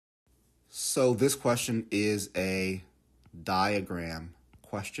So this question is a diagram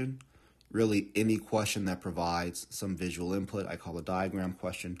question. Really, any question that provides some visual input, I call a diagram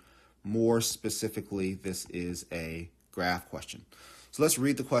question. More specifically, this is a graph question. So let's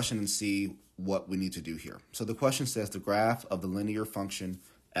read the question and see what we need to do here. So the question says the graph of the linear function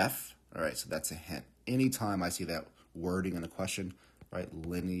f. All right, so that's a hint. Anytime I see that wording in a question, right,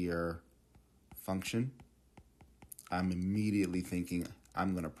 linear function, I'm immediately thinking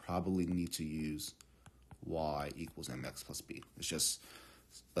I'm going to probably need to use y equals mx plus b. It's just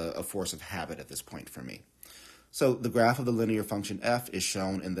a force of habit at this point for me. So the graph of the linear function f is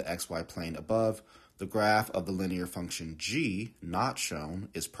shown in the xy plane above. The graph of the linear function g, not shown,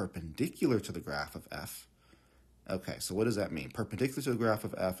 is perpendicular to the graph of f. Okay, so what does that mean? Perpendicular to the graph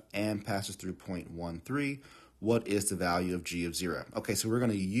of f and passes through point 1, 3. What is the value of g of 0? Okay, so we're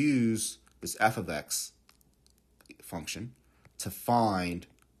going to use this f of x function to find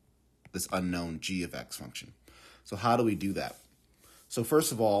this unknown g of x function. So how do we do that? So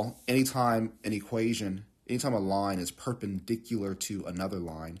first of all, anytime a line is perpendicular to another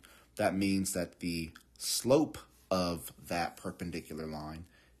line, that means that the slope of that perpendicular line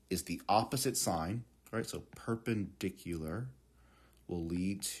is the opposite sign, right? So perpendicular will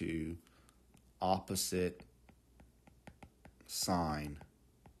lead to opposite sign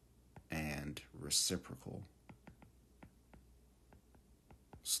and reciprocal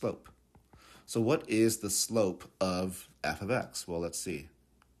slope. So what is the slope of f of x? Well, let's see.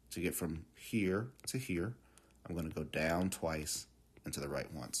 To get from here to here, I'm going to go down twice and to the right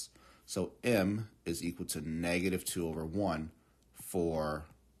once. So m is equal to negative 2 over 1 for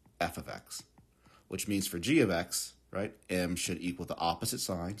f of x, which means for g of x, right, m should equal the opposite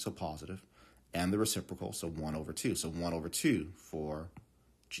sign, so positive, and the reciprocal, so 1 over 2. So 1 over 2 for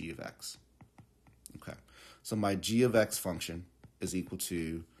g of x. Okay, so my g of x function is equal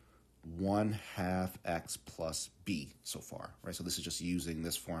to 1/2 x plus b so far, right? So this is just using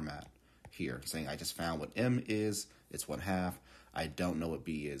this format here, saying I just found what m is, it's 1/2. I don't know what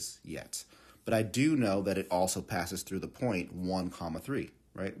b is yet. But I do know that it also passes through the point 1, 3,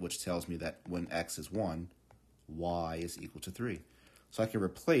 right? Which tells me that when x is 1, y is equal to 3. So I can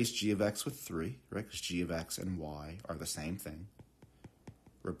replace g of x with 3, right? Because g of x and y are the same thing.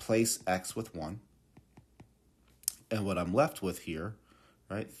 Replace x with 1. And what I'm left with here,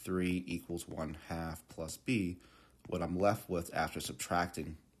 right, 3 equals 1/2 plus b. What I'm left with after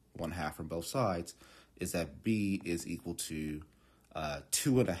subtracting 1/2 from both sides is that b is equal to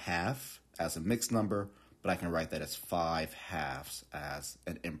 2.5 as a mixed number, but I can write that as 5/2 as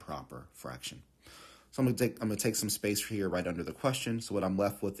an improper fraction. So I'm going to take some space here right under the question. So what I'm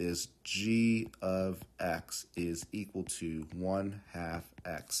left with is g of x is equal to 1/2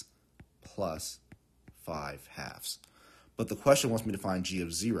 x plus 5/2. But the question wants me to find g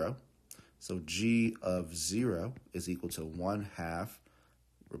of 0. So g of 0 is equal to 1/2,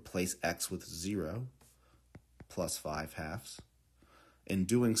 replace x with 0, plus 5/2. In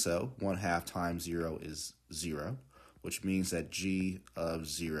doing so, 1/2 times 0 is 0, which means that g of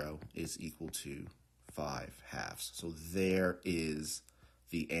 0 is equal to 5/2. So there is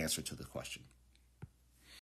the answer to the question.